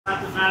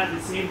Slap the mat at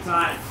the same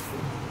time.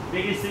 The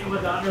biggest thing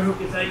with the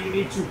underhook is that you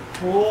need to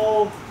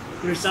pull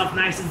yourself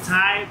nice and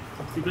tight,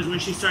 because when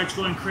she starts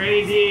going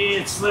crazy,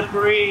 it's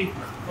slippery.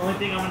 The only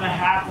thing I'm gonna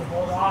have to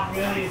hold on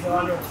really is the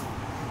underhook.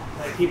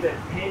 I keep it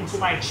pinned to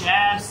my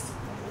chest,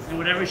 and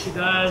whatever she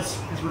does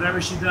is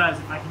whatever she does.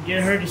 If I can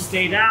get her to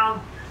stay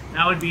down,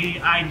 that would be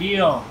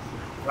ideal,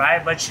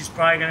 right? But she's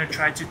probably gonna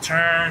try to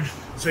turn.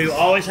 So you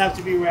always have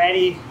to be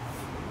ready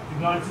to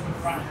go into the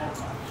front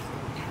headlock,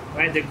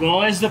 right? The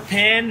goal is the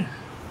pin,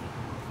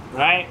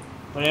 right?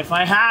 But if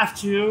I have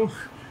to,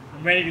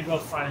 I'm ready to go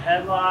front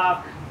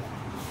headlock,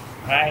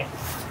 right?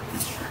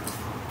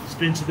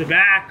 Spin to the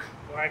back,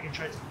 or I can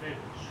try to finish,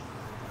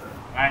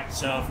 right?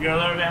 So if you're a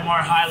little bit more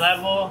high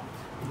level,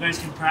 you guys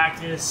can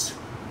practice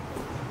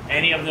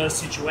any of those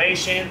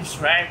situations,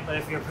 right? But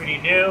if you're pretty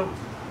new,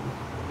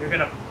 you're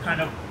gonna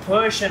kind of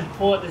push and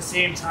pull at the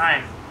same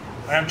time.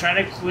 Right? I'm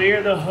trying to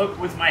clear the hook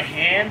with my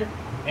hand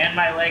and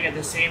my leg at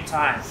the same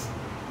time.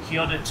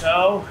 Heel to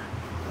toe,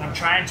 and I'm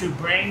trying to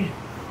bring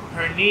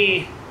her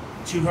knee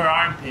to her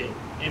armpit.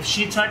 If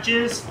she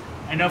touches,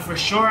 I know for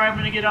sure I'm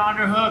gonna get an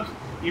underhook.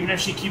 Even if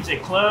she keeps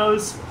it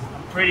closed,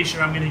 I'm pretty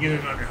sure I'm gonna get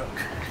an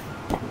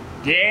underhook.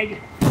 Dig,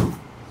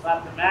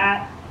 slap the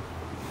mat,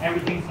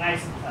 everything's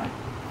nice and tight.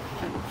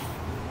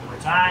 One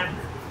more time.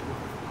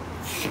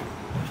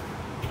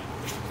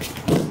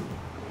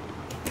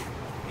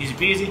 Easy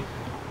peasy.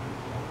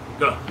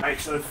 Go. All right,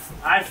 so if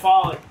I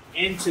fall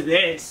into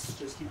this,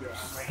 just keep your arm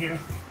right here,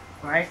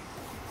 right?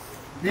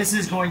 This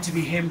is going to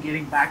be him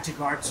getting back to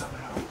guard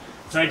somehow.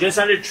 So I just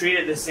have to treat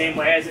it the same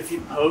way as if he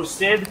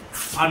posted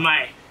on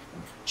my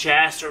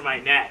chest or my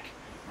neck.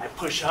 I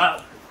push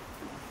up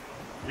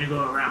and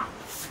go around,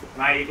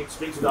 right? You can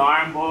spin to the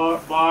arm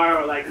bar,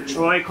 or like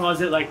Troy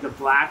calls it, like the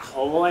black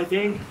hole, I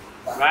think,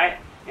 right?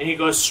 And he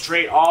goes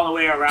straight all the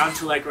way around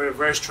to like a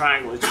reverse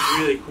triangle. It's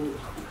really cool,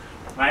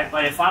 right?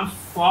 But if I'm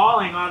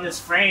falling on this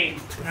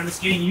frame, and I'm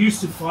just getting used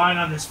to falling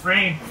on this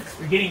frame,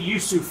 you're getting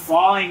used to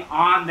falling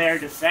on their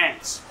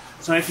defense.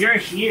 So if you're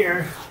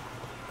here,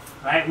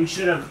 right, we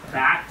should have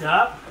backed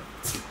up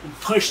and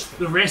pushed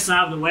the wrists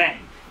out of the way.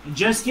 And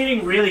just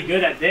getting really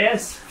good at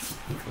this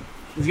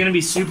is gonna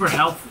be super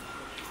helpful.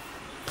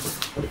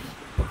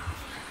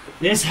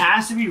 This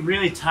has to be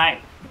really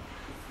tight,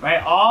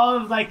 right? All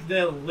of like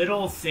the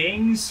little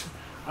things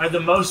are the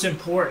most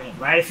important,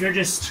 right? If you're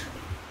just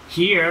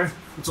here,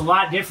 it's a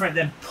lot different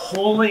than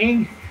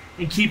pulling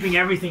and keeping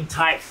everything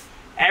tight.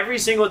 Every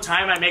single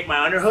time I make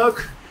my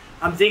underhook,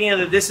 I'm thinking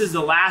that this is the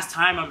last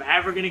time I'm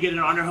ever gonna get an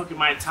underhook in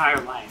my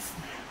entire life.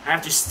 I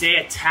have to stay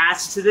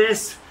attached to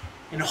this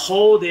and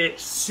hold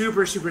it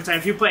super, super tight.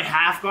 If you play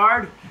half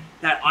guard,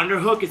 that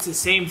underhook, it's the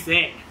same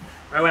thing,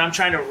 right? When I'm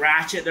trying to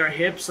ratchet their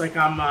hips, like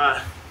I'm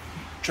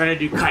trying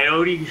to do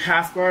coyote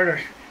half guard or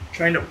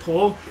trying to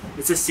pull,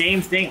 it's the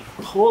same thing.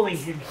 I'm pulling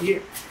him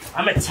here.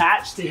 I'm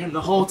attached to him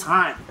the whole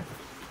time.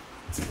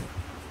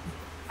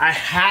 I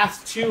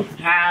have to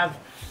have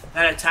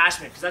that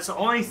attachment, because that's the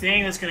only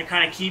thing that's gonna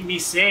kind of keep me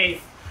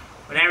safe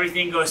when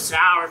everything goes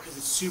sour, because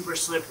it's super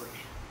slippery,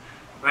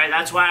 right?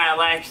 That's why I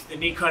like the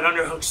knee cut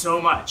underhook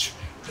so much,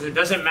 because it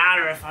doesn't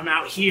matter if I'm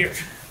out here.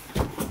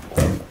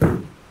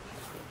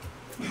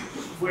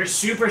 We're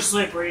super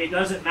slippery, it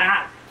doesn't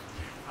matter.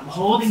 I'm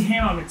holding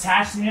him, I'm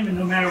attached to him, and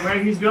no matter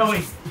where he's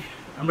going,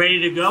 I'm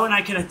ready to go, and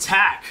I can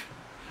attack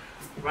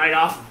right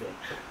off of it.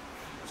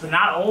 So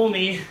not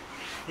only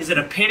is it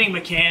a pinning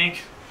mechanic,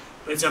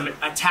 but it's an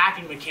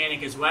attacking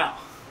mechanic as well.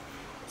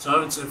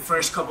 So if it's the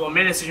first couple of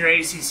minutes in your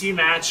ACC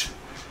match,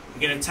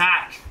 you can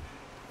attack.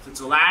 If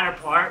it's the latter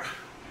part,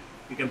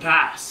 you can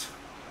pass.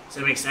 Does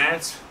that make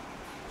sense?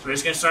 So we're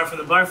just gonna start from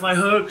the butterfly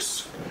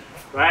hooks,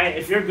 right?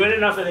 If you're good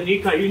enough at the knee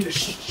cut, you can just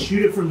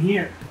shoot it from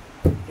here.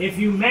 If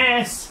you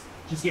miss,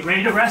 just get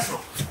ready to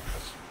wrestle.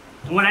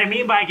 And what I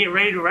mean by get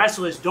ready to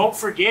wrestle is don't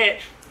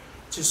forget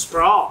to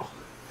sprawl.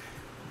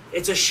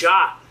 It's a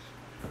shot.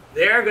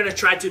 They're gonna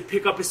try to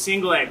pick up a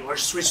single leg or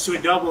switch to a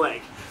double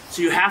leg.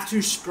 So you have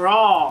to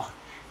sprawl,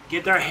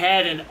 get their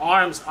head and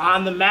arms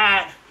on the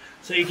mat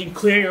so you can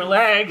clear your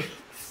leg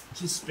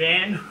to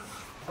spin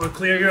or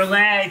clear your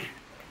leg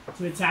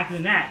to attack the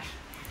neck.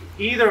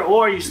 Either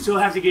or, you still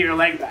have to get your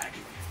leg back.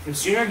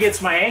 If Junior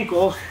gets my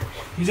ankle,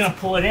 he's gonna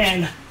pull it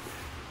in,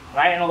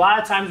 right? And a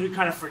lot of times we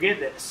kind of forget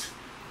this.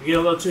 We get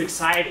a little too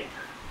excited,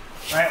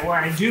 right? Where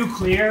I do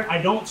clear,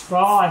 I don't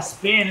sprawl, I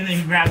spin, and then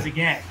he grabs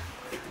again.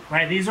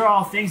 Right, these are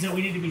all things that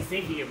we need to be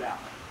thinking about.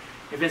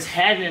 If his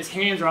head and his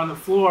hands are on the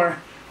floor,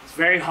 it's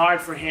very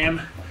hard for him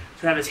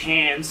to have his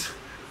hands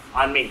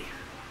on me.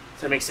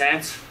 Does that make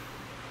sense?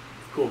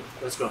 Cool,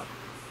 let's go.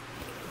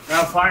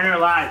 Now partner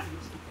live.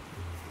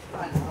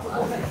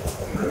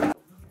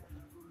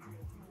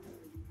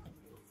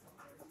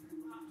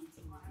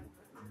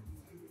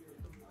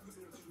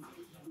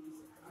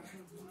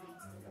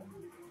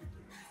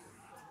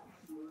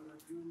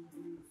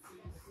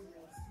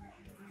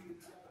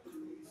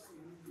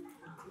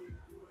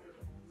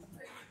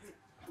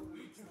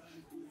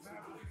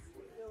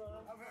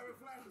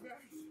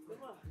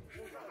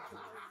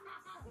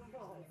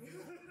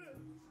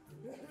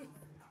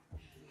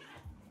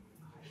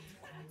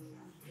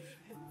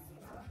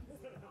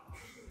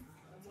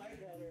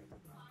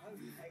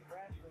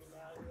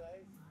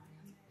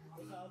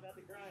 all about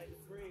the grind.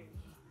 Just breathe.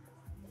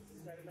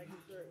 Just try to make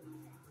it through.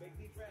 Big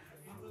deep breath.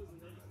 Keep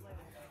moving. They're just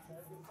landing. That's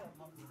good stuff.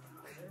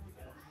 There we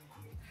go.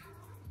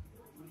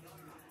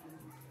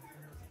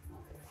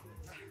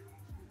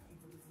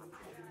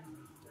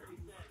 30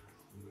 seconds.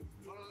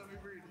 Hold on, let me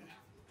breathe. 30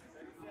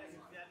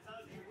 seconds. I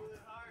told you, you're really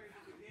hard at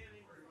the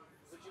beginning,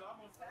 but you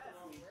almost passed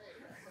me.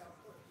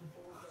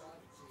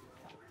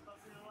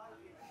 Busting a lot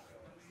of people.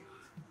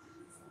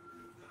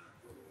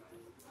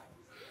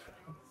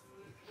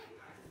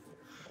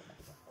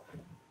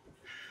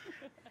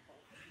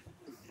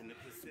 In the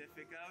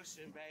Pacific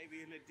Ocean,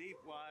 baby, in the deep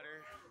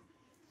water.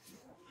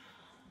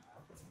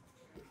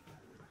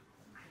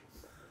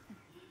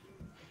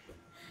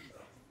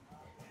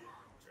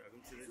 Drug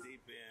him to the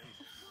deep end.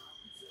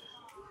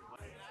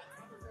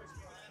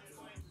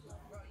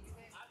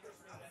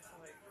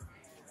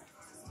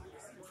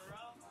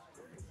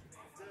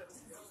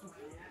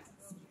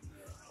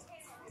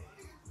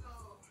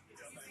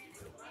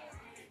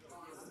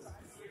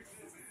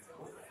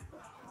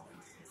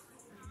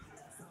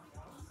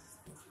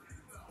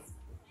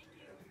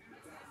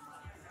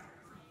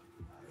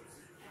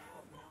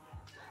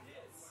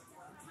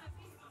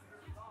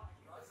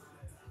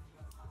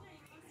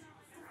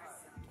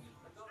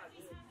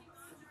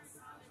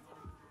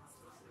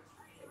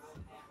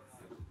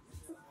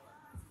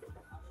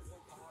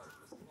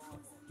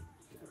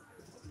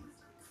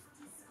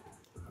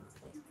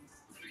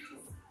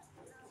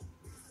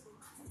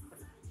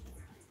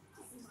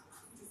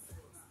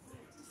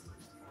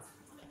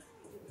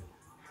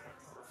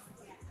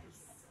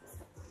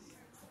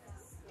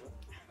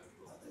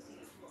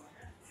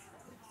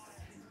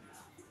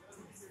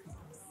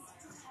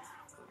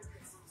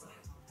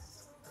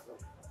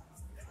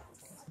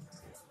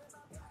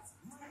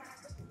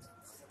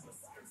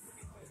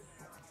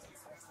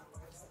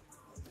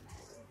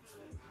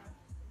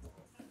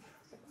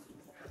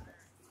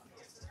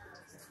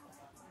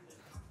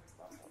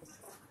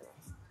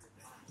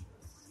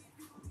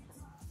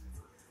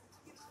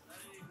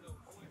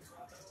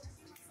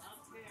 I'm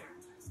scared.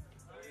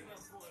 I need no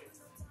points.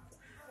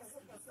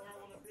 That's where I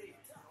want to be.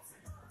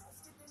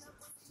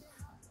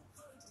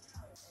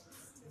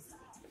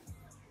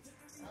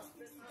 I'm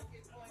just not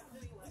getting points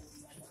anyway.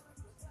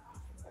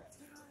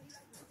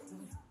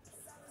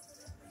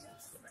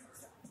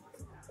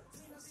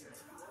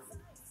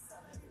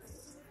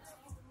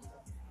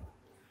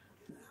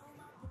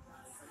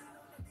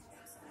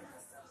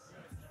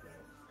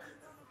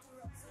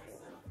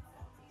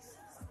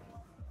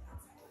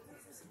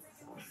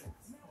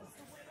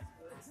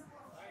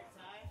 Alright,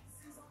 Ty.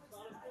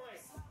 About a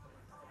point.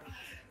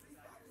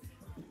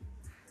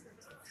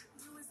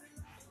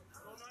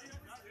 Oh, not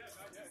yet, not yet,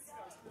 not yet. You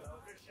guys do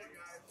good shit,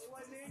 guys. It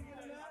wasn't in you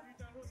enough? You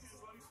done with you,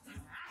 buddy.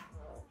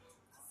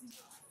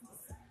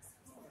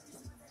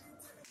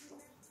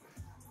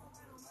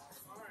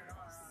 Alright,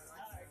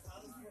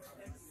 Tyler.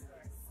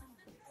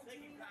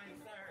 Take your kind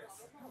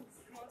first.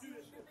 Come on, do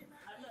this shit.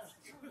 I know.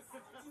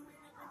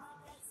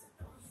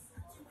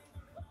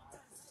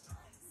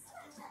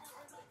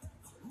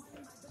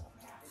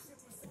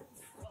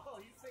 Oh,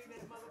 you seen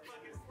that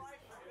motherfucking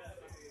slicer?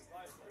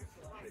 I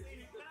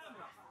seen it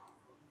coming.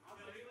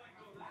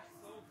 That's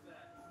so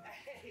fast.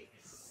 Hey,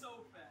 so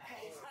fast.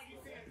 hey, it's like you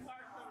see a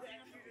car come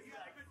down, you just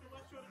like, Mr.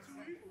 West Shore 2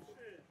 years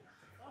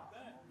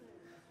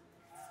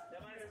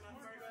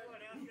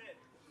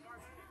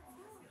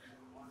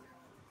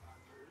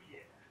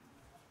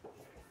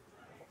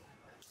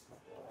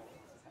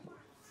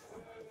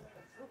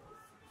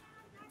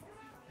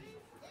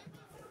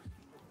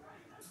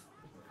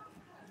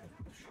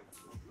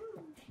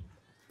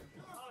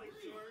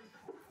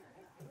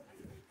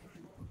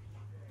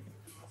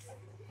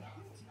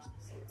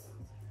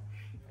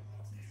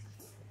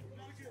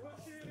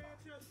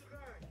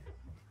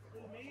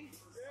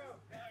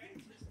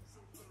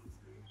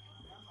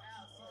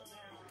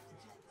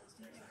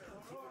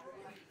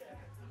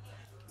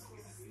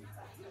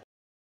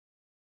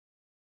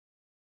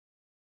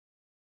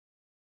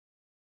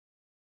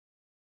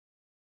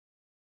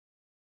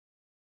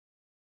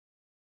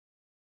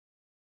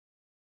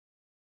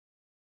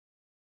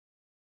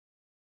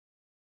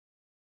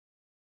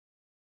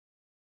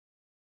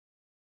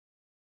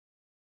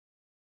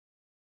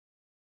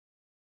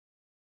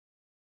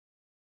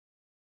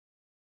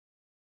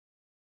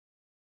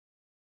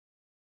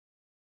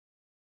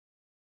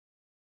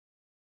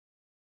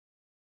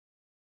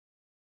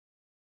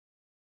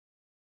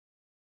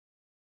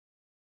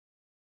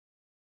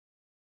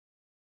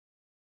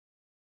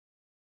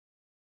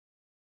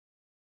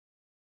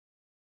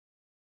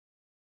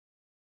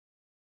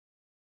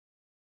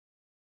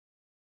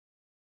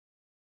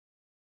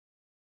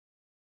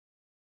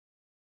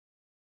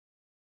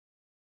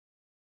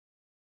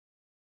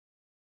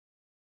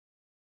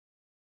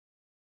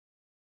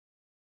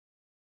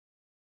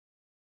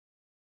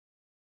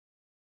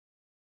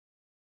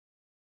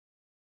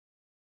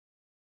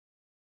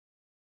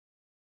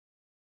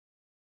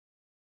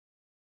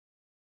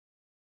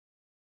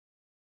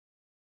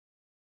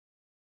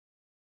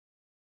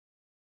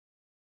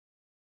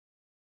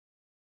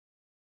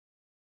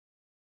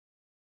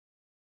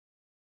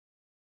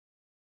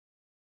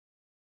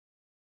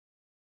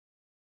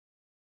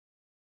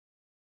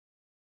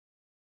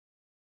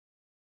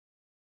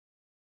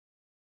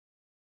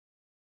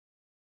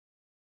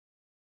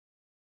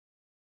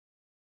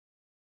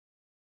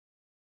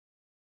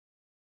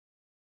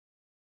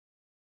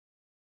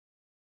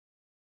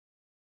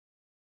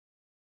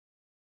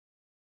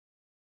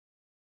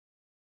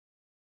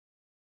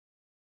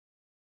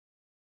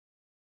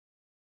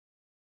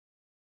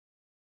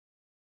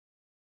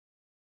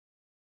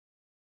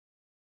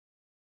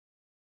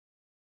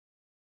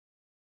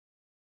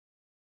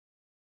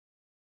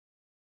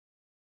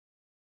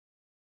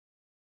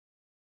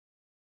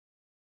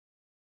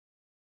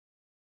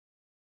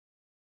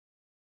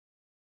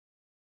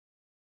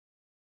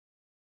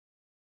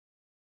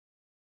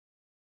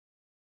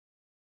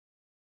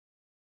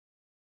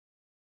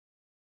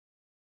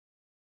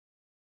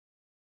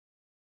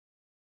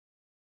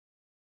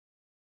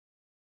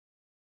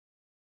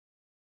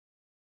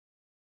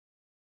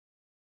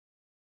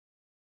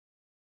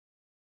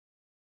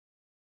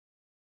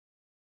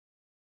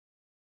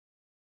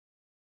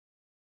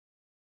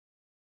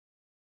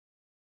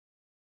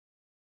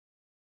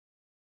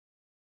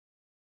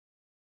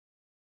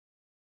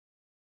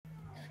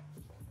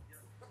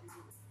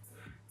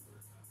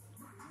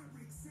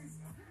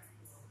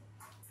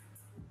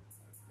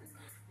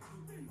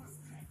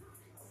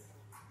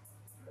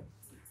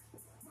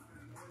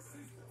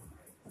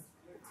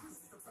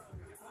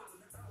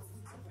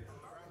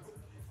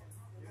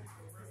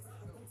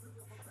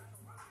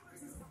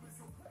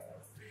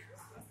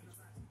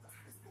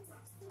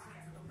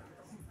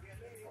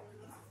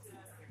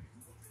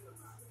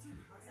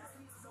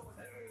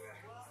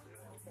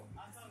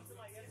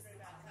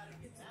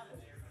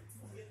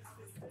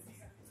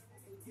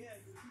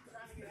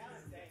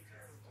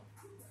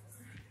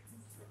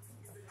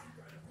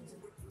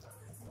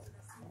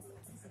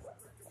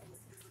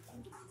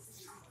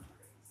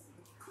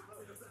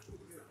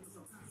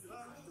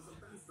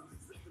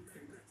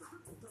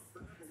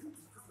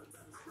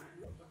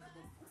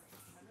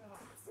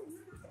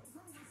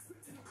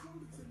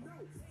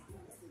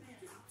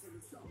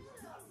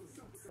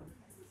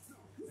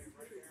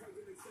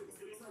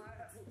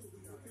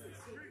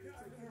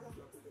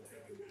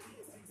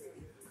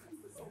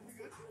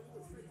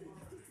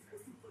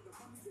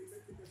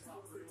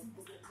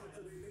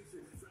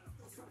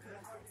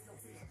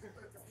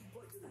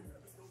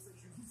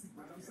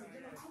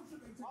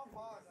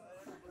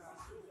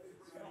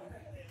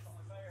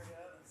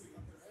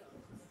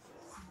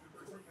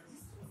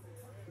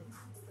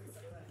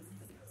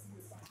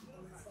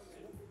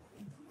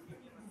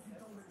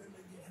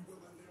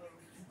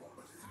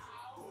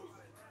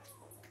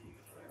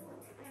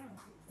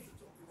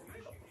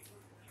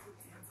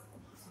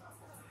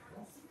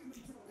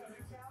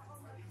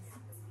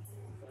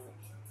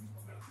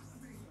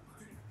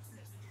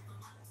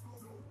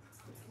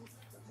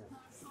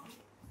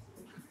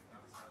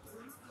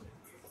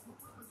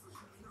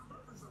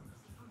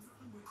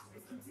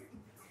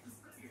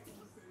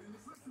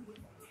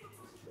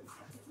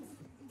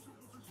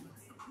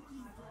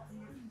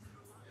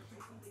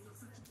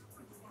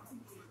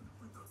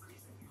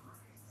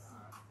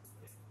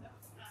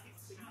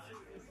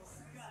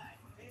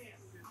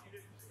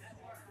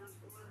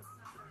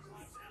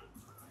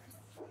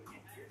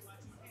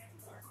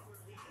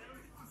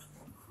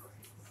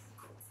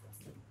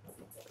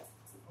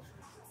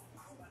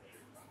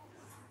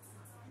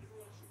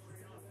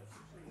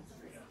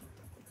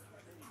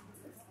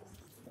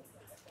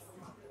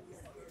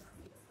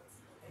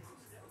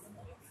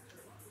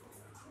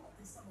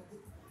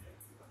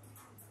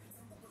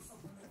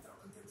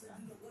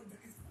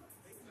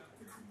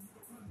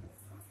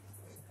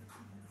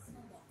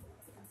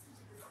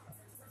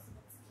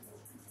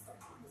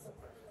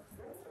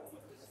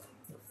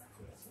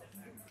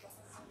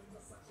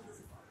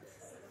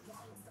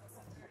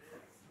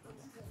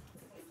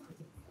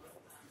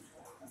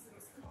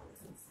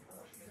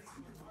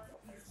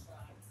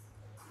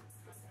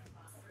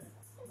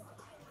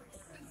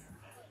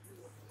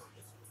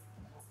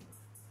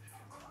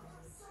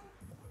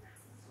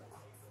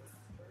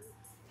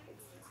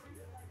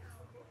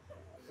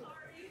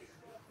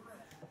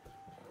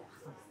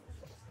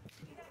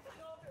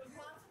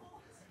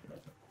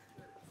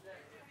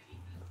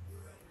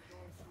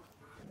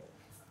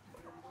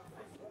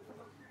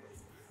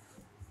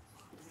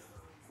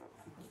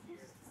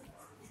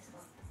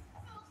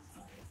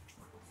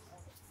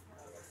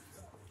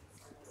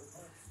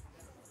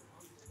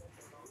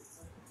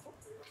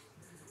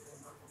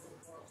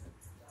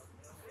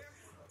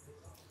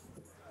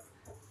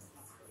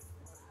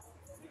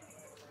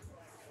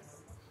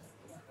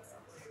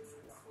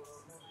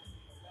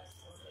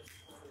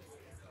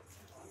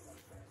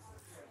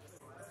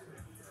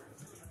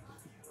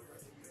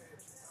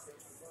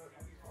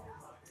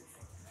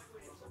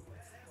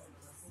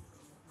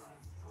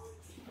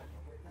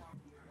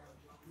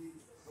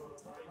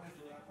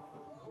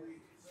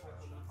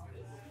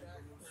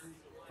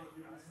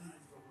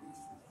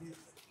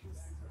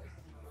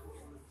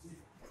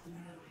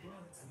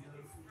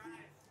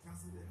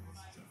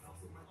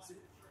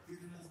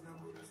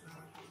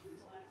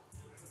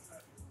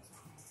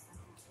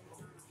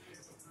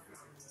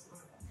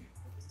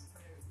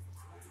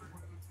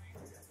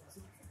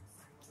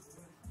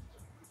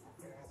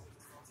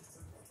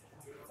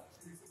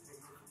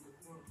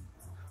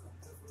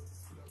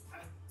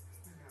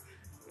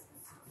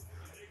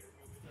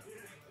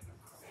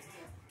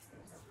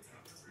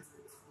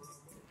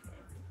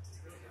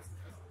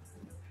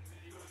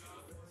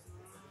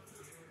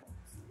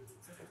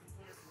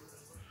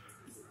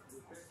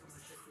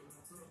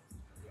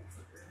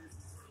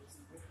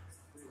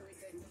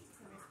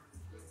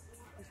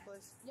This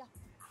place? Yeah.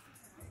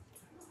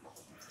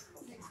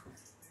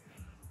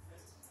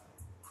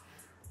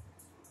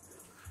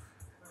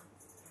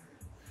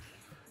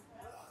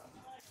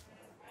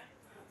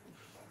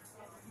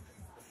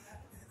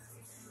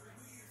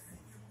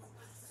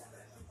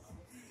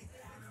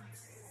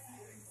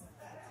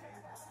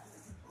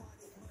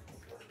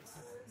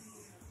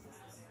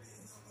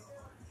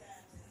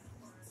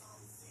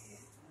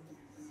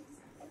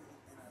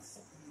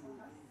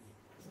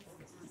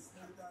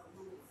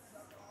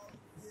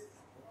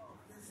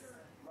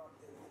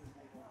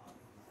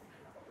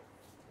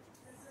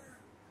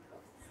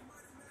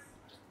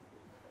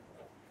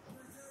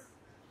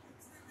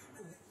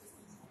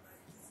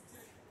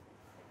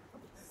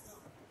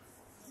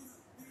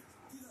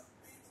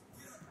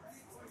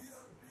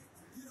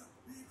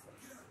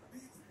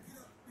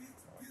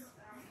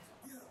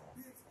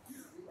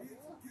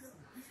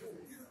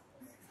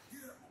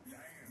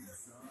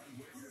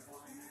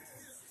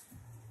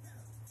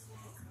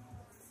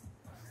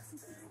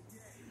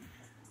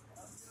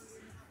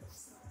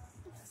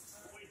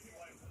 Way too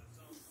white for this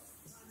song.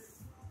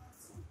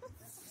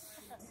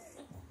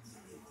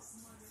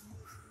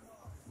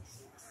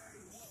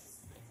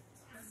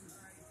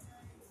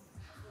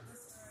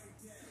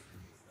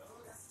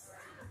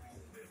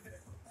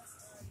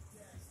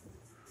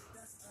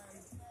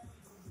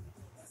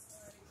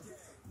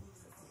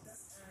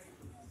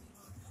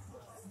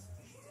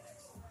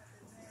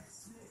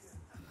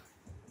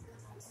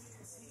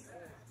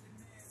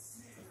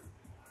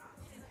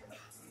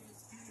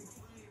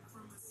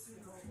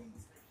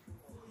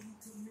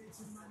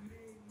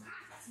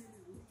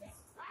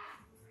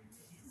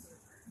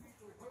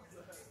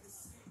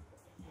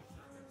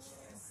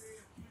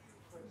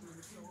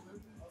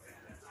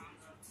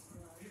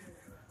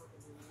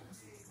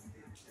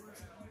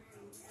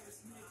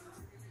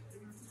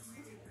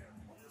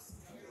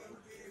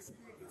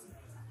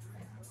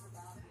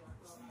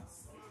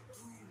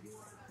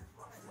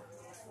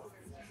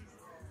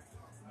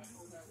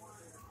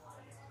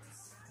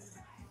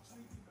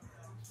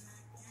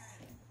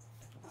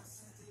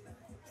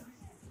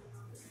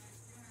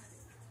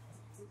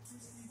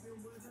 Even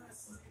with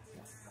us, nigga,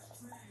 that's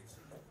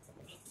tragic.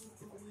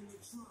 Go in the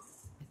trunk,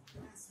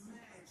 that's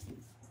magic.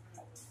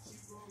 She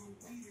rolling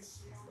weed and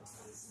she don't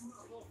tell the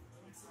smoke.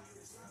 Until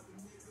you drop a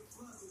nigga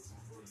fuck it, she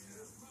put me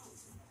the rope.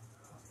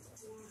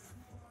 4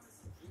 cars,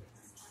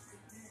 that's my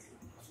day.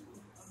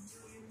 $1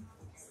 million,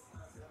 that's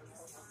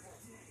my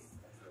day.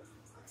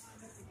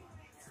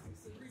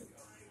 It's a ring,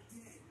 my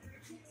day.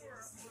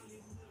 That's money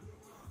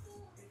living off,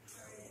 and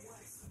carry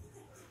west.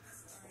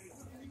 That's my day. That's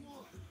my day.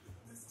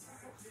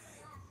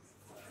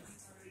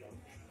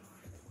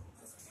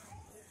 That's my day. That's my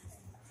day. That's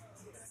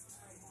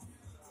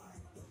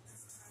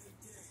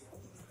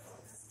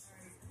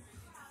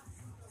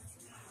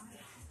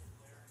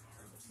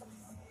my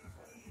day.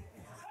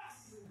 That's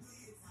my day.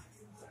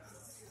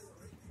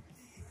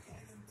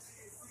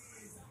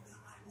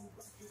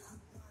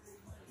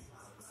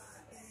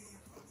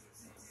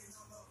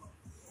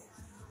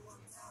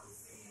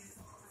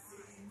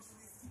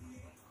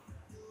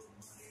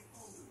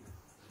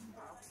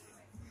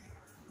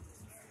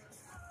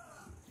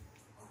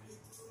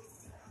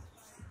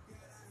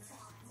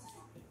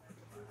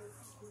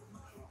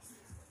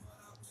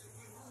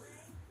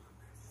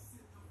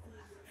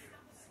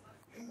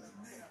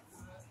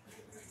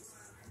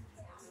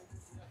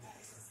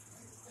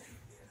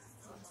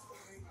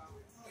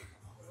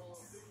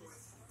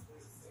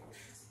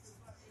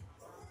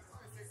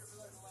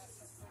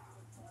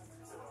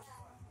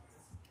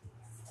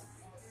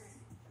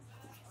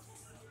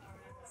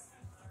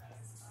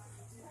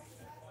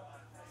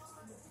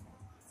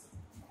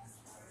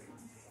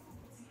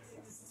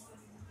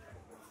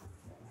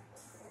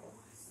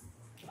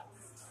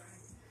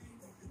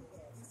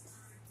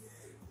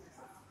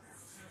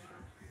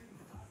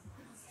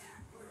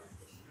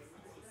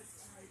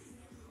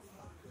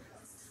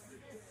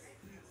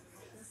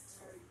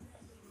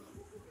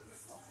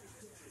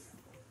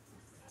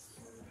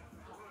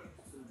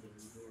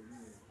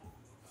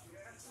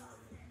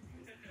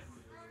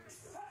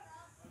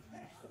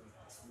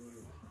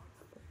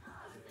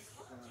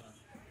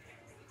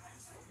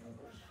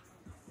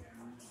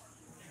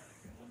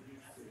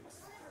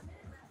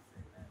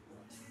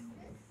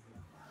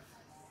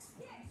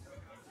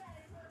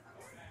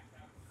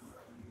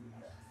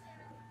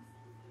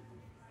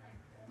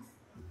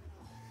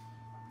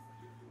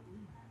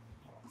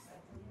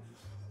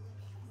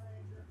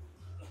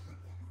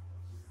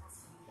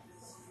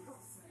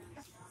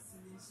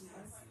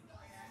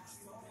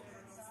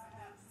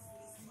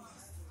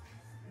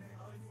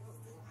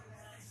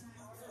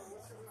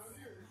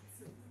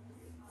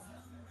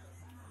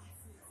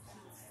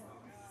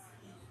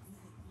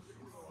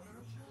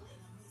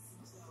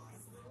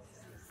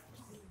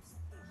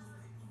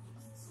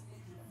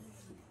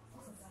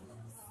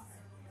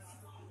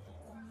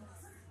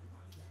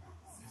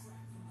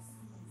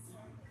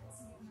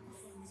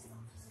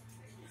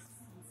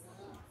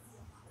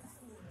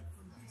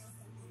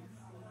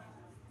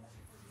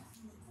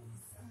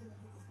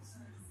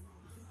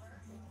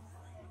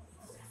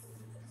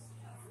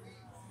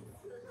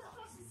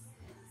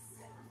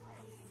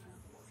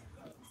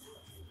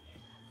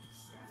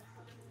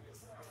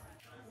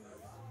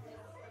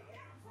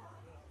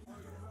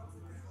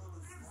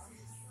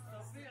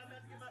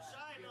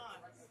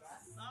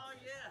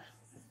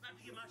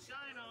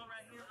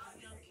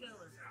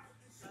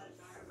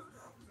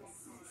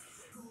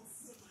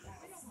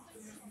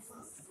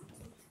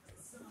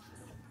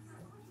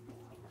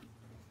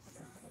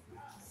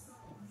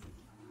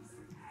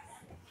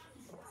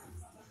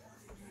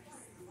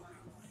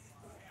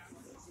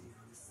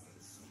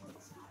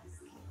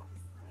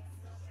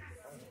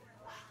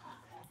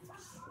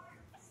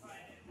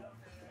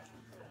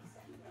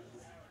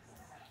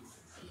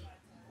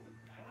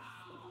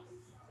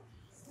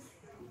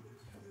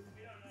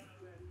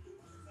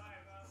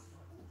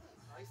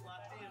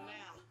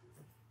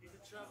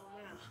 level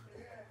now.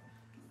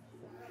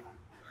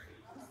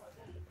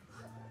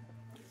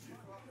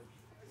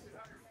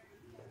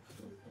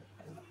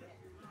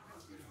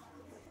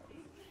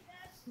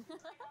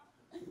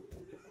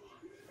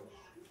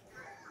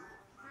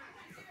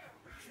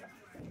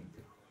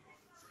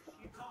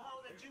 You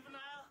co-hold a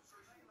juvenile?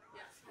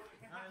 Yes. All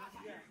right, let's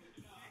go.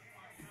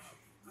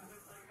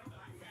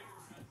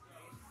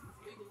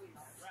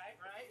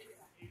 Right?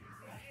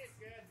 It's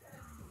good.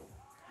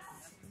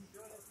 That's what he's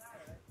doing this now,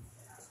 right?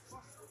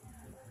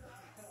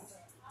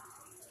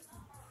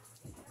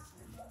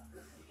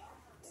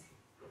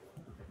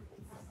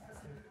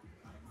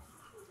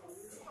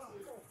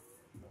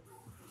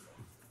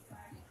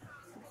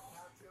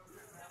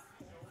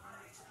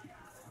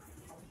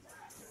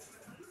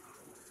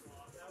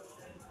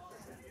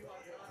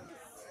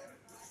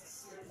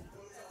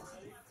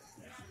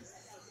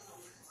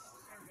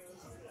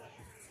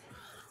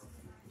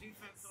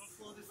 Defense on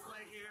full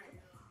display here.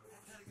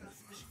 Pedigo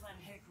Submission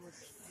Fighting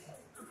headquarters.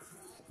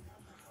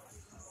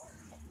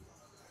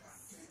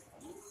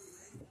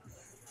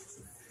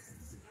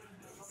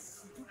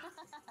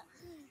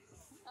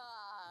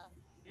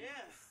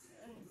 Yeah.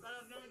 Thought I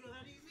was gonna go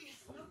that easy?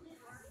 Nope.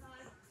 First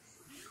time.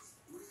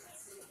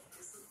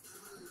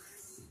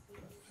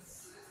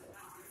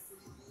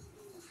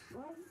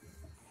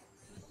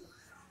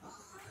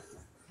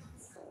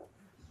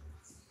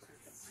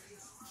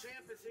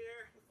 Champ is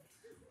here.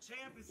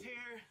 Champ is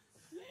here.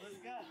 Let's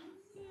go.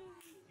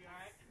 You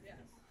alright? Yeah.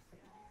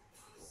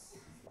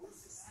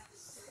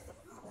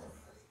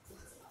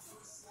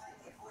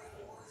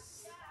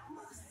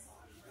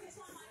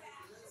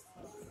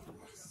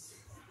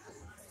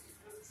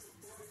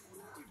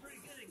 You're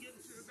pretty good at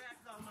getting to the back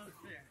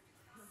almost there.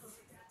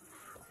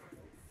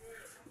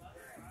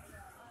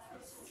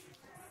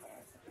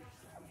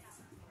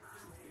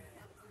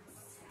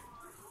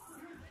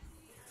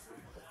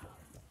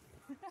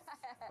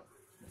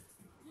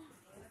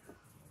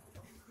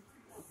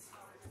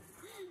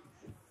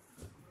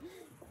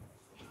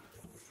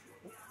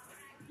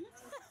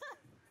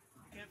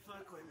 Can't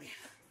fuck with me.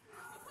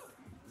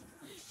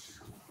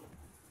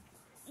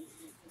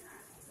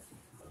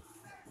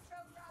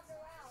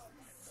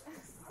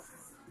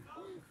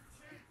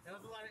 That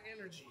was a lot of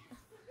energy.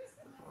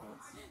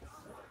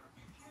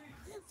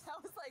 That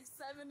was like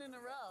 7 in a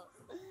row.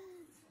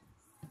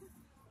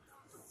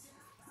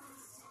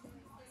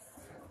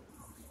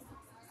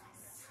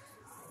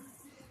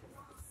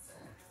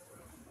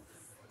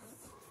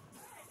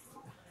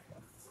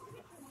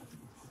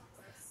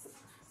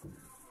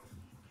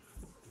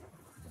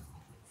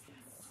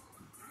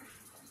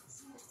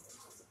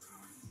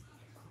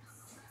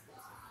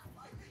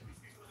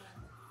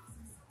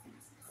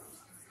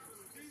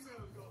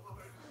 Females go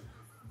hard.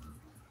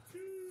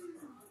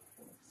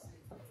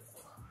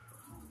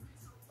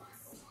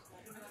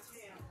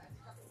 Champ.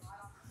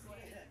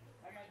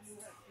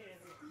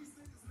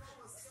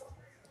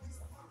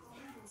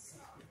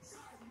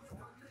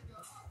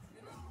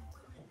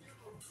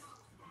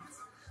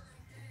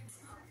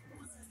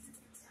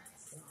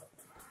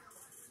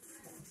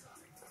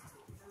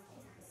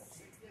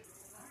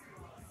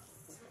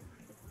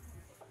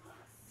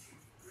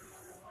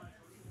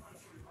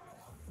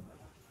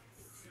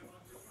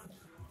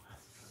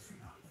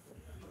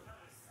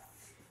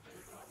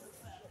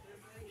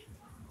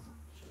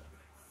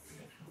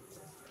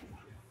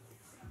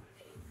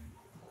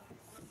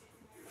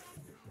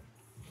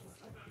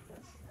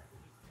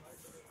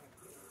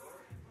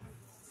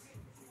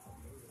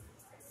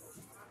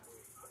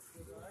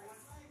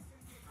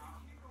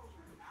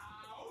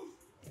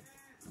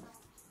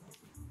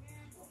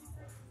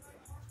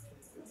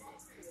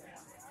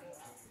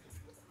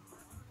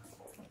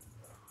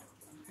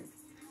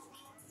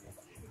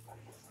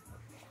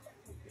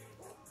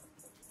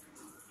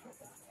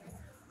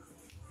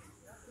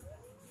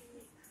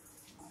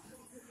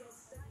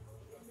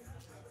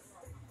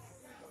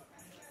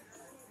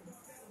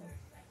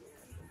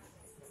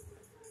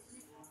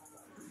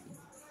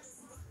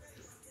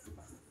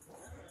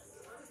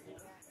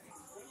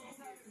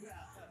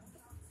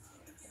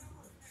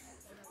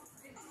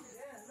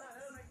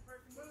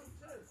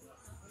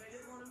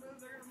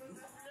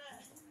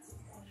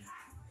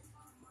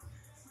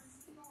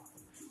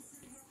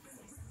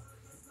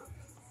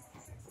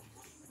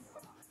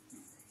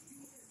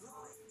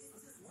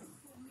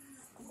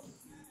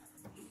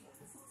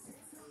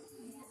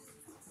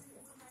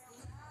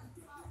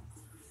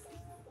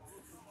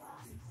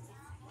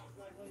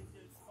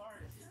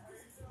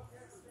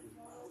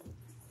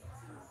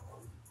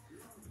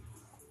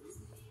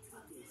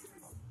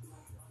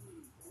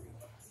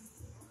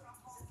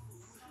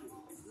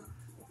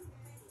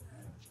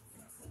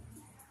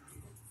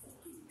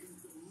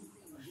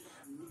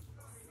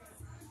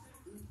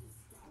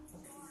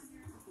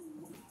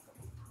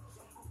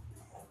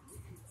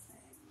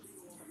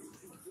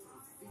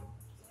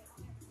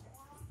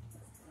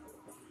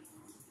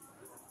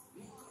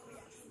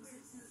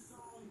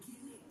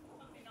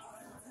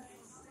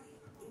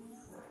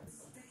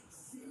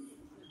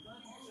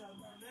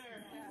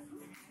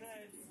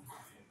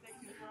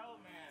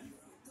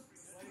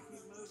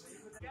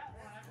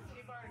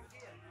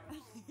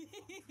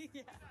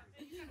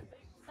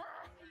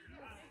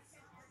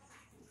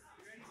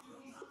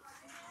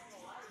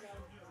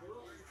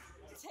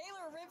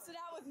 rips it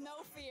out with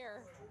no fear.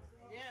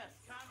 Yes,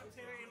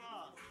 commentary and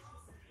all.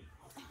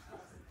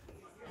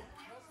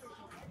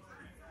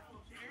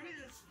 Here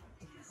it is.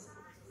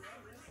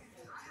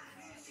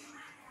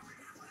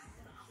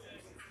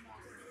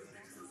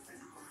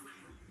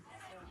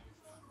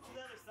 To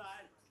the other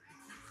side.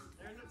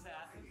 There's a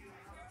tap.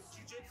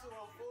 Jiu-Jitsu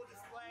on full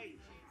display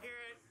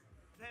here at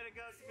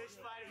Pedigo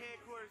Submission Fighting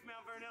headquarters,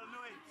 Mount Vernon,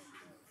 Illinois.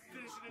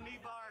 Finishing the knee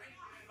bar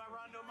by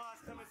Rondo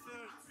Moss coming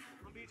soon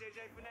on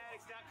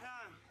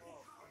BJJfanatics.com.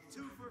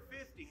 2 for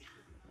 50.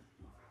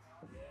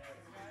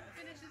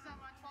 Finishes on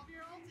my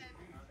 12-year-olds and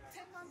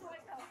 10-month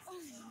white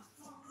belts.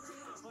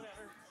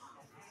 Whatever.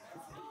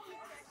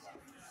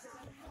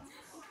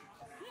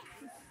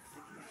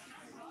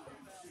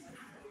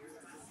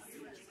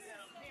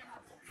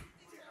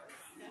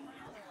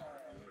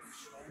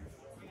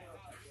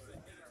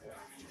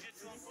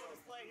 Jiu-Jitsu on full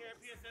display here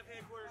at PSF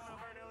headquarters, Mount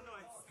Vernon,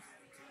 Illinois.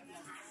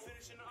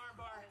 Finishing the arm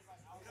bar.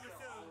 Coming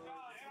soon.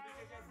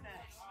 BJJ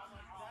Fanatics.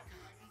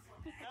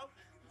 Nope.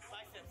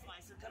 Bicep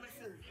slicer coming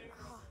soon.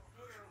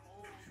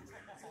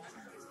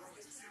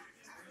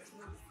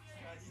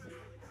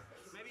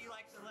 Maybe you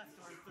like the left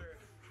arm third.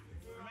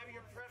 Or maybe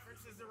your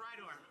preference is the right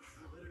arm.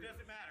 It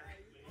doesn't matter.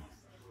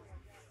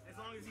 As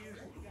long as you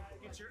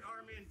get your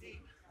arm in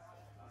deep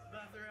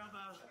above their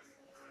elbow.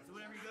 So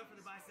whenever you go for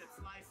the bicep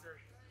slicer,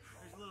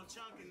 there's a little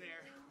chunk in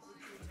there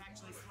to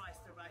actually slice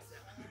their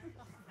bicep.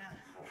 Now,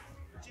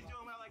 what you're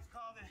doing what I like to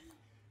call the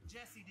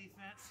Jesse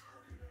defense.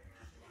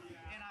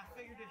 And I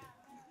figured out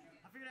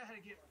how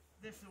to get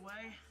this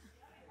away,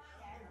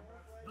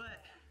 but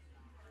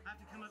I have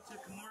to come up to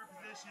a Kimura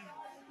position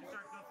and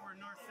start to go for a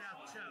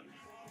north-south choke.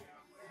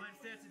 But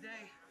instead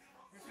today,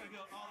 we're just gonna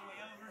go all the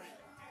way over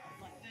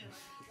like this,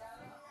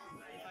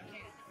 if I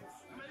can.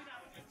 Maybe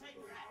not, just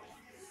taking it back.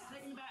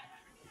 Taking it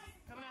back.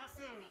 Coming out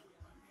soon.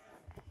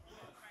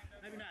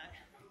 Maybe not.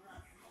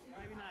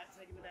 Maybe not.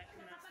 Taking it back,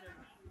 coming out soon.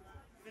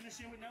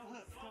 Finishing with no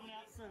hooks, coming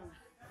out soon.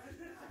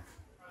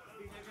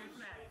 BJJ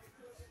Fanatics.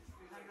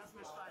 Pedigo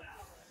Submission Fighting.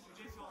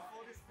 Jiu-Jitsu on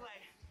full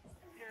display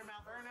here in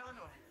Mount Vernon,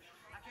 Illinois.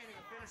 I can't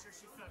even finish her,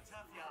 she's so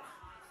tough, y'all.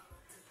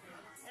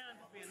 And I'm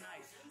just being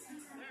nice.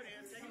 There it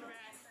is, taking it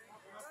back.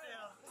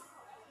 Still,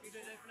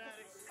 BJJ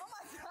Fanatics. Oh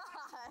my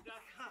God.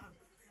 .com.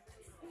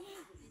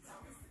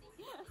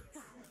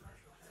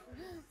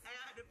 Hey,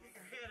 I had to pick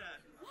her head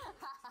up.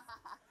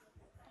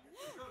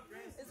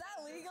 Is that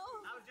legal?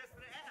 I was just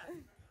gonna ask.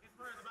 It's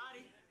part of the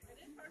body. It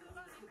is part of the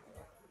body.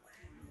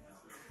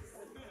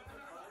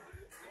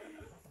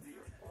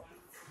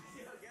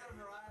 Get him,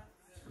 Mariah.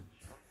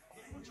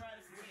 We'll try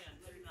this again.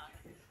 Maybe not.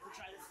 We'll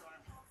try this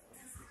arm.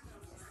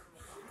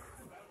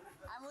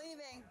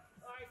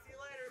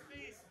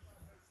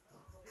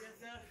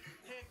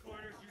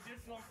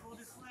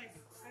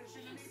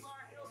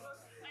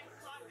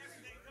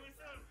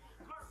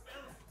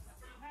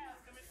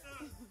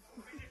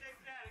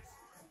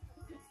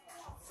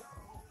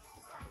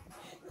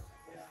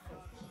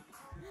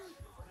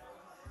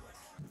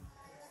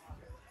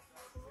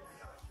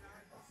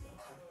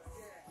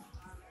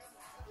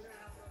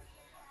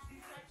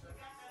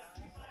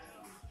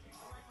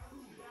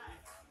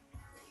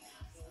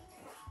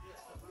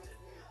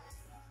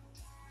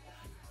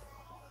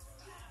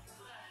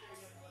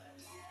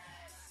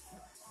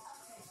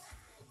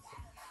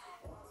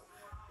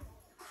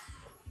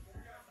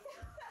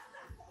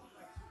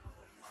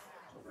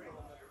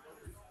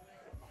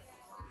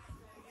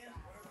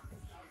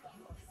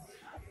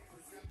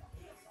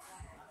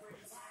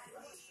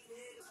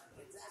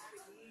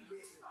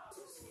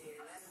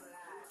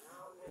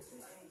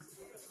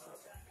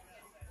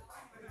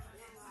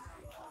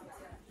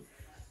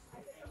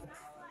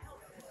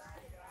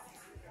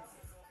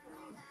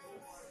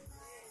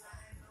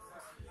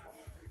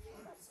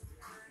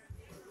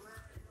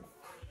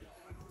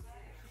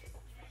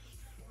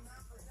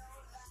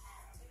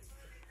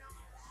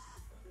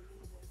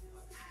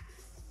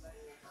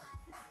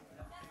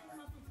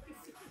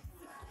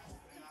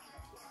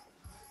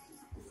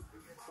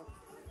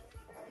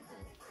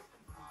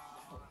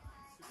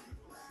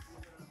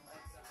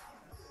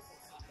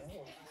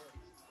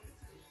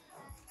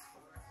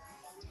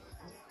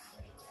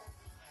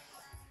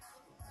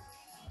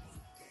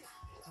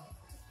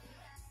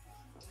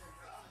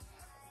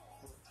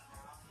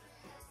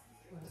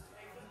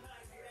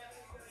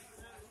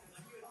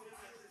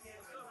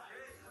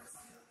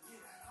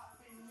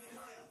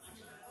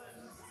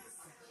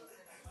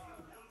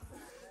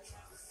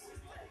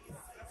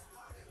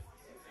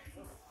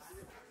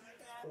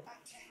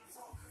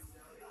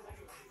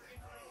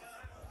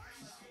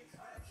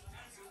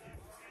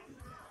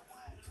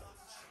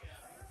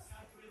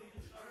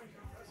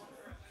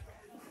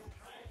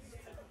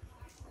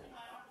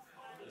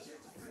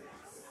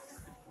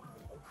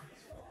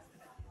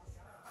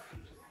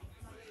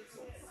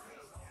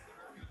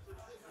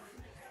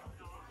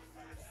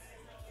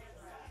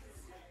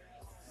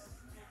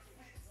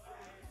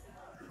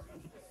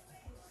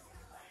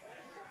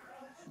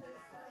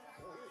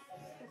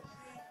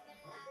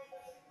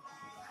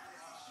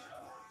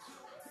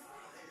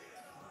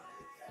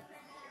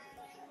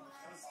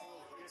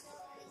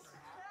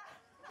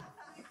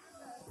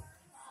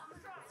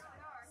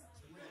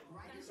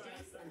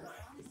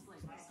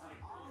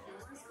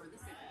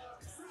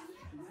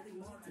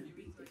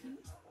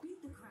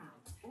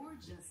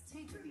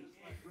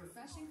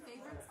 2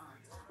 favorites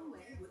are top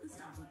away with the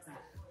startup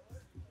pack.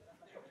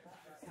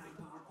 Tide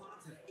Power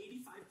Pods have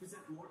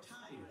 85% more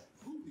Tide.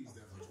 Who needs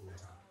that much more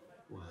time?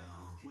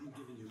 Well, when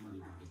giving your money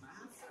back a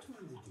bath,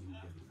 trying to do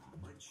getting a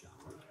mud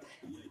shower.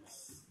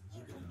 Yikes,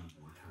 you're gonna need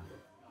more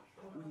Tide.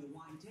 When your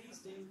wine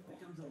tasting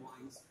becomes a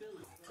wine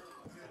spilling.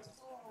 Yeah,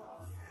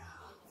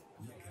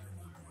 you're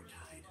gonna need more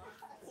Tide.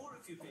 Or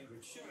if your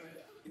favorite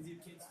shirt is your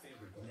kid's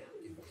favorite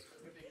napkin.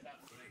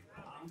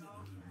 I'm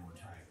gonna need more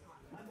Tide.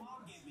 My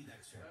mom gave me that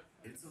shirt.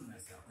 It's a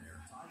mess out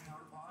there. Tide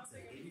Power Pods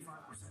at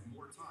 85%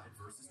 more Tide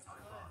versus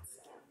Tide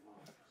Pods.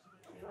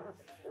 Don't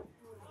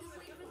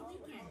wait for the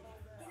weekend.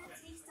 Get a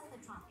taste of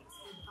the tropics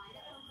with Vita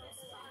Coco's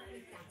Fire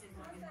with Captain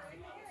Morgan.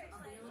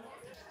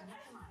 Available in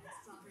Nicolai,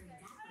 strawberry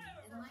daiquiri,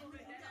 and lime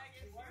with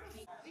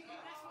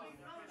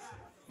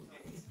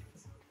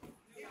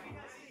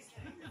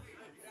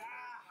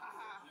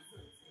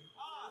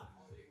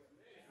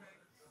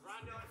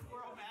Rondo and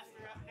Squirrel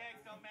Master up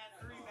next on mat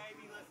 3,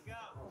 baby. Let's go.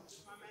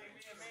 My man,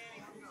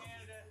 Manny from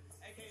Canada,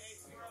 aka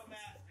Squirrel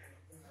Master.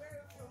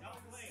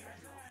 Don't blink.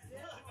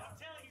 Look, I'm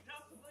telling you,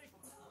 don't blink.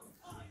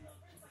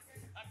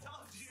 I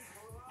told you.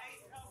 Hey,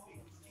 Kofi,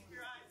 keep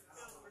your eyes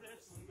peeled for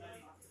this one,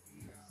 buddy.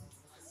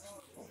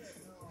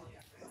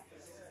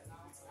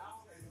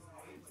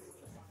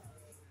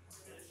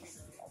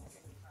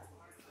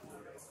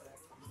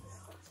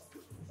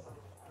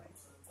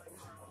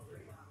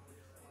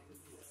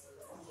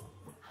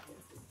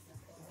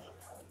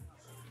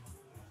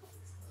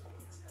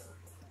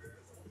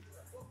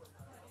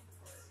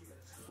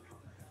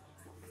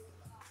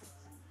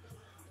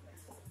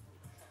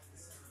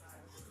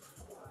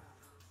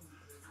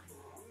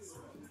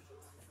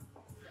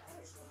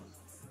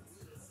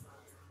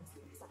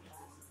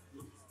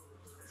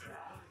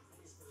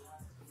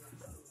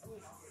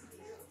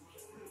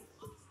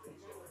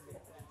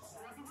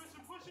 Grab the wrist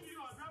and push it,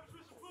 Eli. Grab his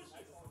wrist and push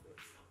it.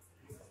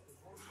 You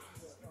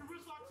can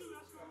wrist lock too,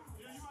 that's cool.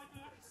 Yeah, you right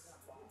there.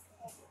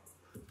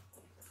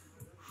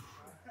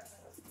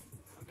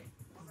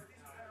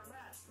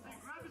 Hey,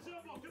 grab his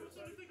elbow. Give him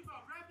something to think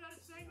about. Grab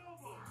that same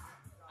elbow.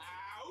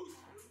 Ouch!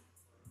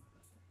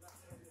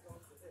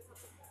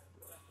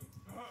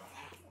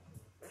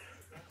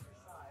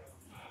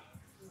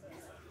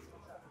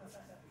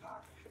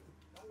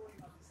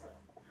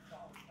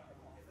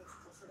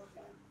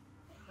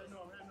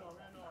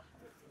 Hand off.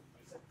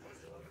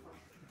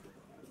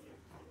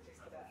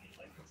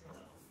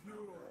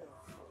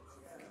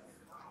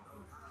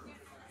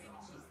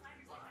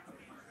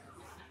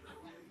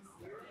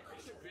 That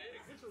shit big.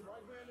 Hit your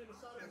right hand in the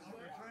side of his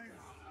neck.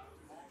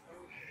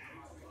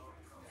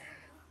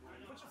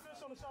 Put your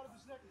fist on the side of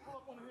his neck and pull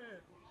up on the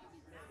head.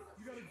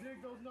 You gotta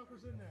dig those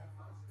knuckles in there.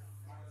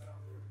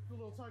 Do a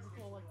little tiger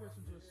claw like this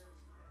and just.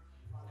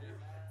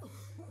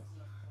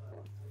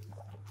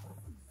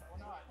 Why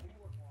not?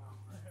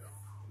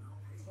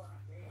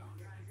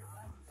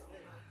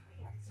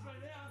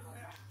 Straight down.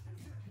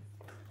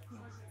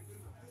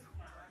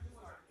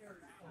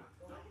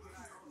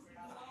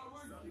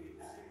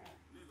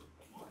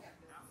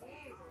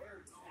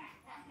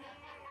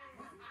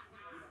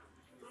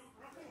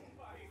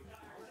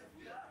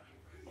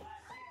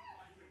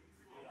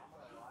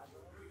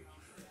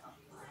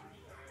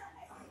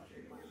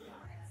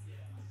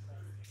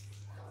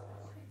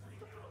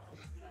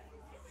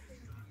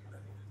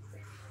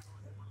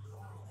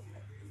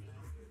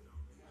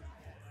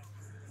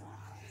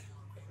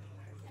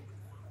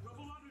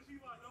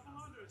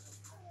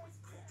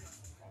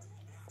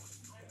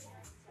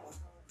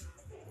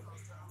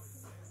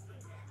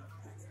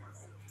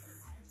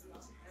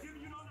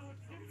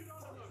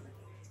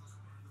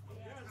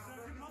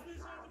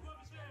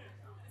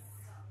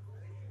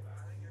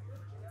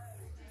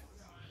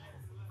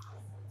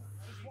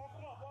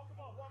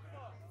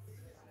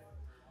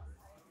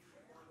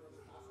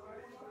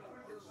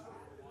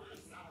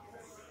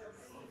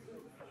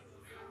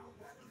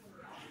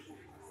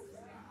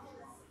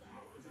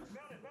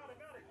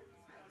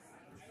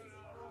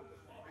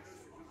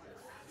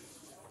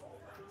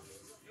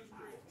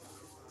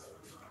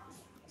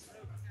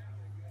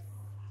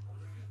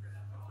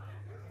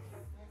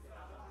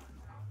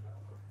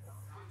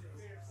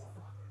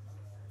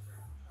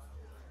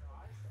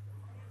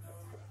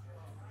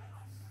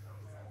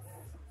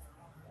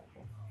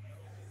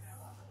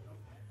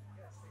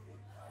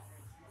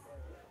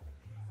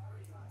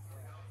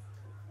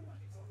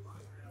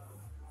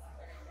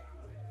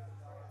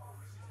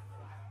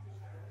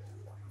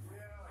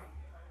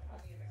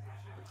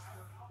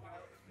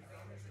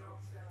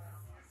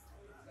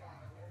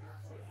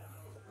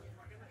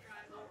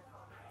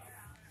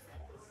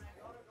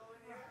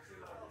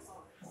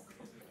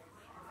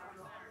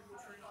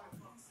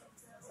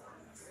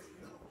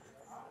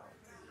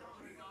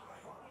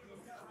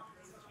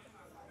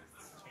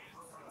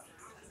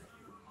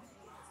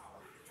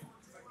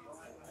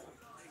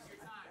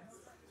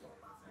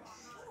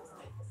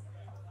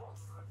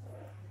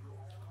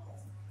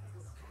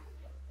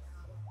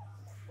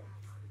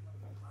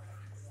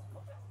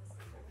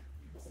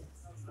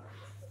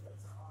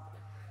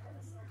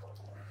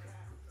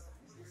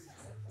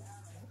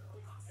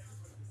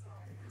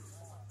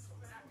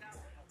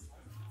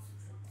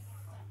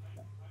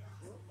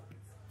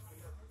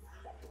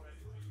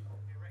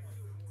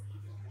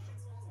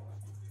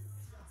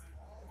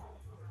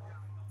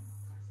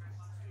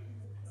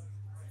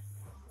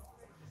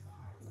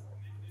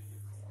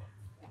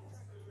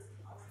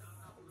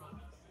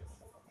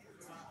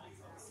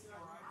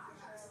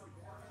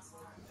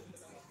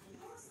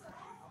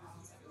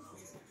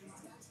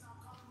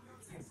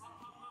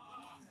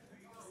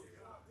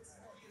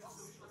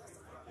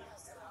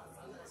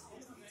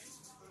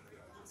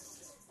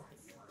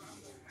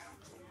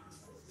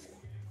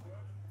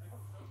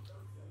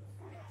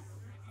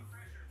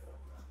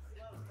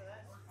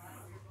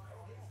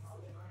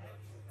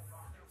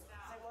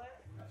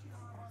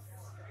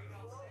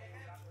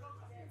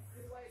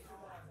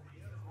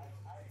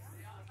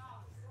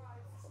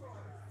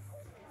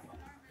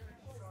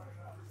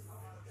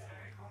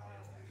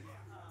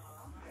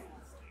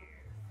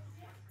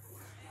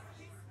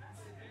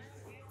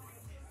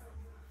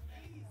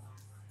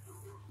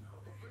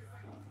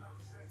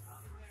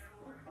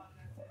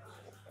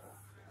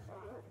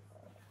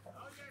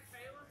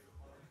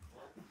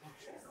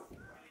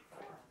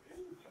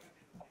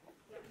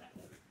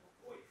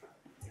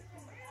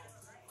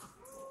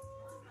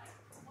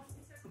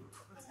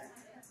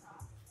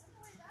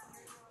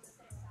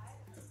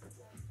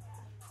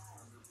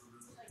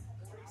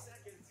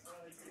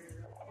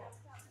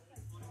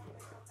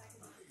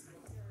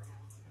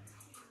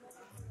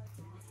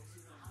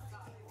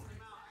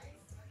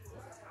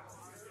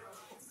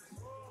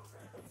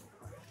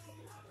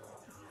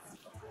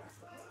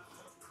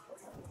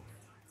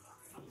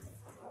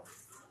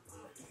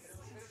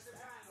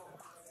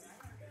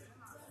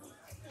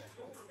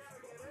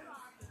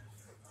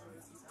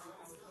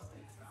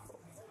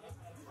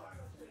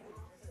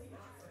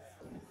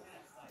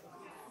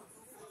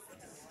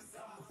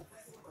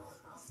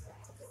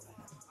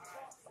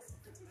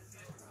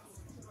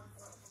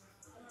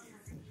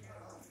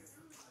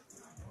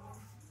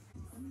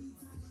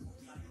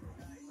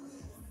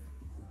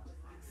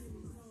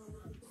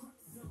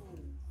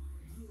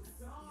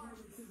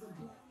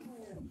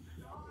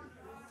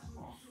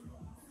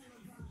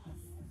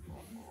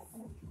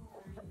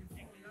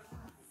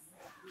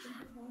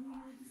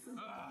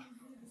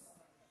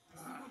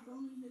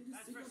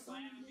 That's for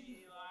slamming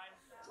me, Eli.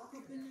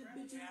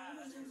 Yeah,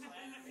 that's for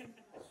slamming me.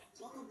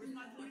 Where's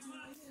my 21?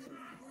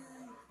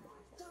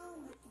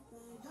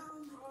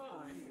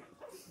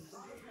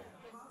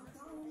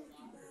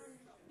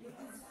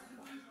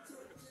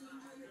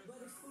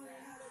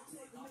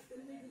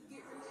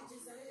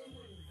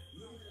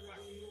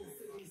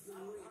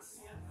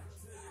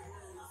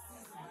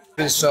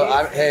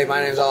 Hey,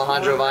 my name's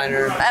Alejandro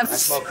Viner. I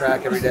smoke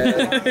crack every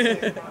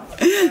day.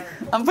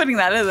 I'm putting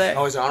that in there.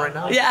 Oh, is it on right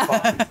now?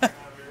 Yeah.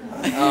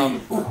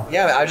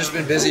 Yeah, I've just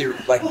been busy.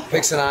 Like,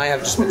 Pix and I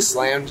have just been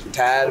slammed.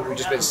 Tad, we've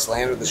just been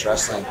slammed with this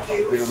wrestling.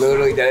 We've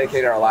literally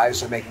dedicated our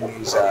lives to making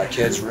these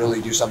kids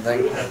really do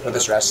something with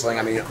this wrestling.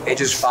 I mean,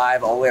 ages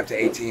 5 all the way up to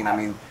 18. I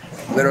mean,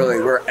 literally,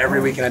 we're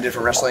every week in a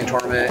different wrestling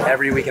tournament,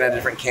 every week in a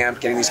different camp,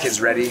 getting these kids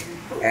ready.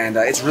 And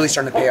it's really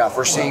starting to pay off.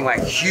 We're seeing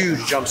like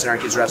huge jumps in our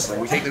kids wrestling.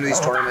 We take them to these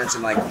tournaments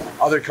and like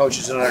other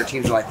coaches and other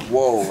teams are like,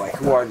 whoa, like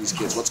who are these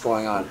kids? What's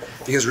going on?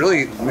 Because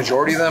really the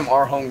majority of them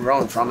are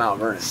homegrown from Mount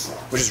Vernon,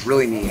 which is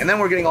really neat. And then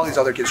we're getting all these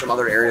other kids from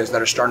other areas that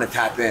are starting to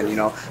tap in, you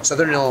know.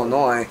 Southern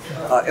Illinois,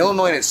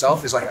 Illinois in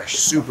itself is like a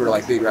super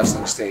like big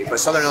wrestling state, but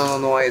Southern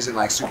Illinois isn't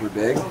like super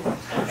big,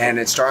 and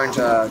it's starting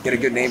to get a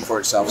good name for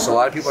itself. So a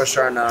lot of people are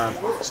starting to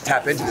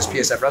tap into this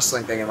PSF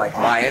wrestling thing and like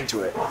buy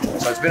into it.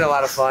 So it's been a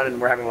lot of fun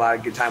and we're having a lot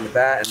of good time with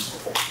that. And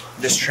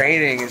this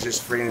training is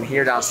just freaking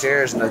here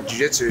downstairs, and the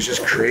jiu-jitsu is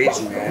just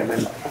crazy, man.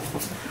 And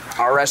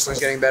our wrestling's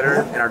getting better,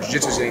 and our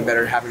jiu-jitsu is getting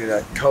better, having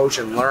to coach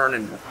and learn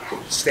and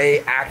stay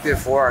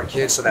active for our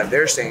kids so that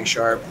they're staying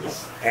sharp.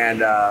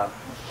 And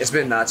it's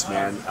been nuts,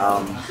 man.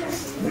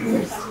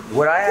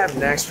 What I have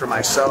next for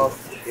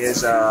myself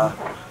is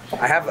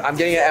I'm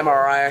getting an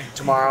MRI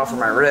tomorrow for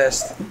my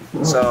wrist.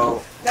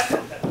 So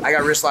I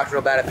got wrist locked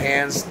real bad at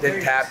Pans,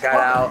 didn't tap, got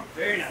out.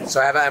 So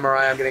I have an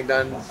MRI I'm getting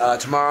done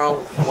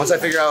tomorrow. Once I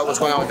figure out what's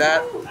going on with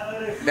that,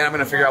 then I'm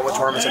going to figure out what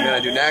tournaments I'm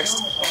going to do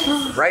next.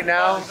 Right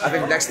now, I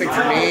think the next thing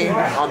for me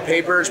on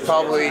paper is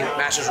probably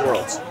Masters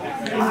Worlds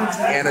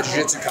and the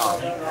Jiu-Jitsu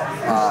Con.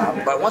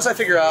 But once I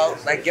figure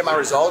out, like, get my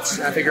results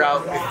and I figure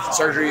out if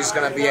surgery is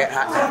going to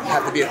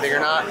have to be a thing or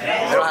not,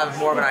 I don't have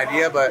more of an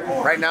idea. But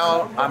right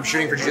now, I'm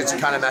shooting for Jiu-Jitsu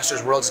Con and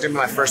Masters Worlds. It's going to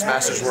be my first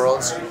Masters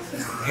Worlds.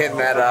 Hitting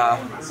that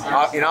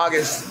in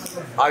August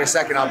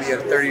 2nd, I'll be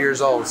 30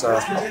 years old. So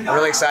I'm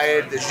really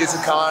excited. The Jiu-Jitsu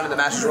Con and the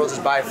Masters Worlds is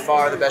by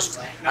far the best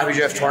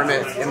IBJJF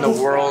tournament in the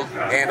world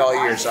and all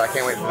year. So I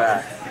can't wait for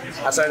that.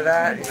 Outside of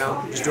that, you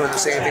know, just doing the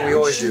same thing we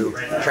always do.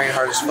 Train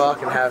hard as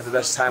fuck and have the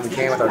best time we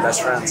can with our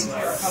best friends.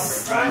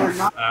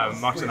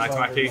 Martin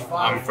Aitamaki.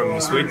 I'm from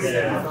Sweden.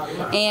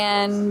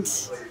 And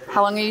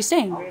how long are you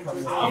staying?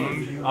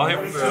 I'll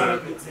here for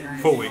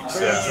 4 weeks,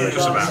 yeah,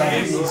 just about.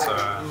 So,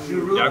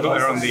 yeah, I got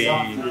here on the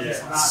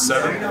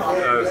 7th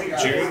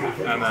of June,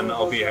 and then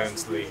I'll be here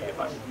until the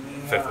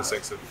 5th or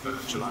 6th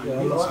of July.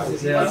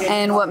 So.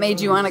 And what made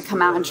you want to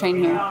come out and train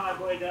here?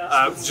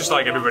 Just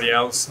like everybody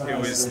else, it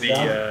was the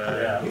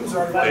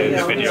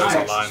videos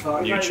online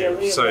on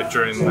YouTube. So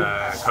during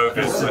COVID,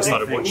 I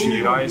started watching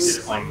you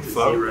guys on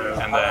Flow,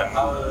 and then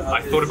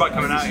I thought about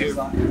coming out here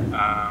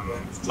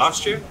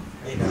last year,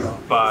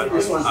 but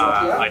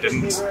I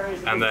didn't.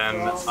 And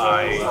then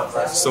I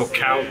saw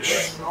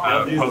Couch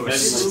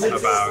post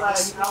about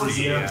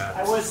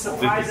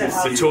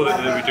the tour that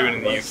they were doing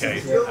in the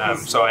UK.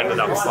 So I ended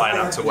up flying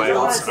out to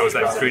Wales. I was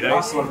there for 3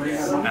 days,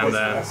 and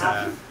then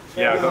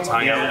yeah, I got to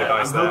hang out with the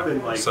guys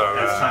there. So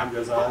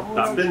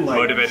that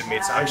motivated me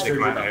to actually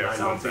come out here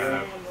and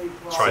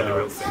try the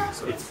real thing.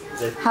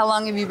 So. How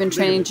long have you been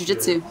training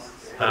Jiu-Jitsu?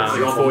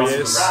 4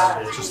 years,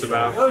 just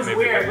about,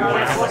 maybe a bit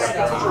more.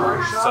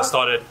 So I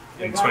started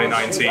in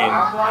 2019,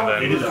 and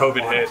then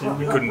COVID hit.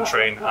 We couldn't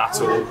train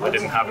at all. I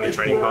didn't have any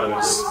training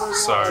partners,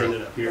 so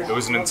it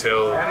wasn't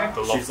until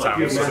the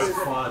lockdown sort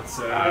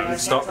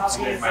of stopped,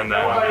 and then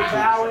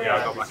yeah,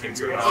 I got back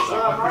into it.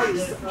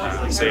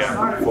 So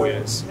yeah, 4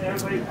 years.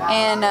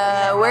 And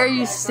where are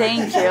you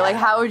staying here? Like,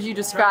 how would you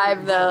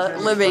describe the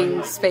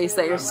living space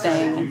that you're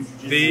staying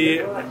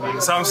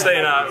in? So I'm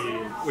staying at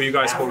what you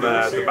guys call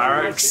the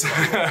barracks.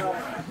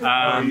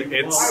 And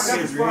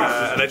it's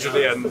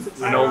allegedly an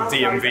old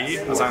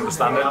DMV, as I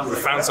understand it. We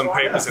found some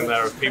papers in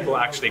there of people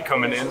actually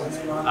coming in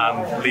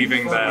and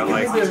leaving their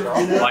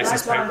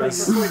license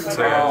papers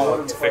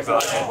to fix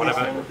that or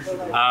whatever.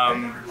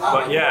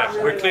 But yeah,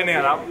 we're cleaning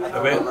it up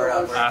a bit.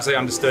 As I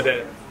understood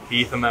it,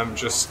 Heath and them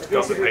just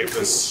got the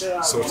papers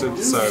sorted,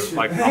 so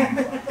like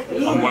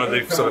I'm one of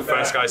the sort of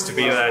first guys to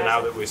be there now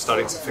that we're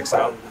starting to fix it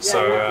up.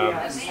 So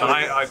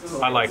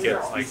but I like it.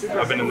 Like,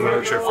 I've been in the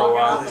military for a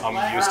while.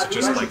 I'm used to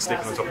just like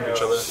sleeping on top of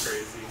each other,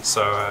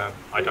 so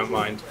I don't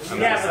mind.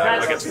 And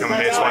I get to come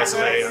here twice a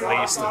day at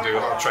least and do a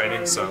lot of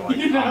training. So like,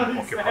 I'm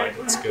occupied.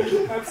 It's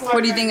good.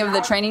 What do you think of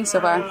the training so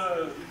far?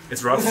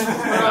 It's rough.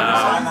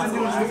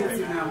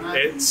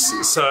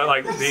 It's so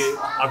like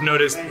I've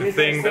noticed the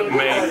thing that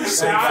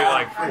makes it feel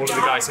like all of the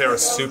guys here are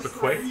super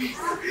quick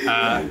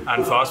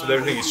and fast with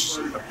everything is just,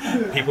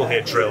 people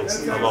here drill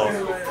a lot.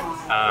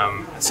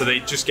 So they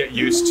just get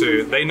used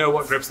to, they know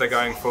what grips they're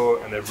going for,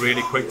 and they're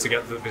really quick to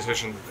get to the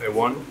position that they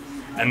want.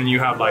 and then you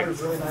have like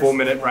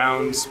 4-minute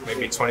rounds,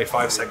 maybe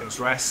 25 seconds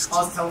rest,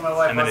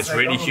 and then it's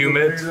really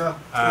humid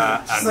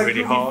and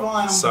really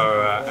hot.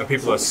 So and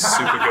people are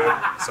super good.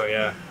 So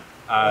yeah,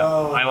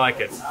 I like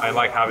it. I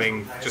like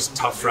having just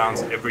tough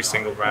rounds every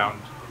single round,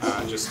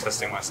 just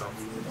testing myself.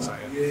 So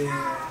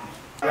yeah.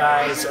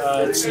 Guys,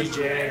 it's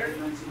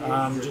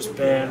CJ. Just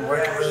been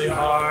working really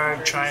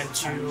hard, trying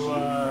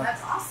to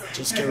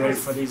just get ready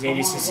for these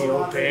ADCC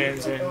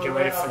Opens and get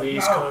ready for the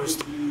East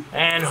Coast.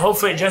 And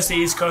hopefully just the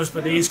East Coast,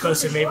 but the East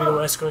Coast and maybe the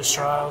West Coast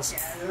trials.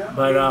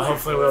 But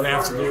hopefully we'll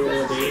have to do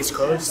the East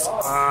Coast.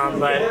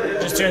 But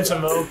just doing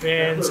some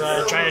Opens,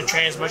 trying to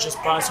train as much as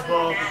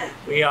possible.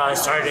 We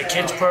started a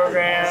kids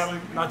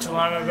program not too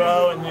long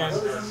ago, and then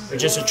we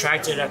just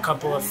attracted a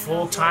couple of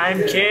full-time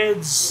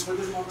kids.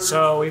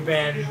 So we've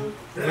been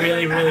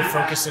really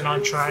focusing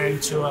on trying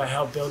to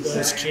help build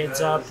those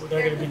kids up.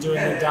 They're going to be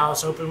doing the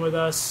Dallas Open with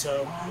us,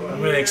 so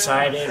I'm really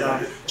excited.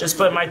 Just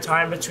put my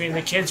time between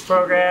the kids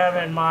program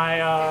and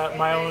my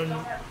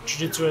own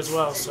jiu-jitsu as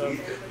well. So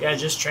yeah,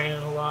 just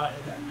training a lot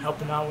and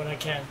helping out when I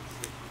can.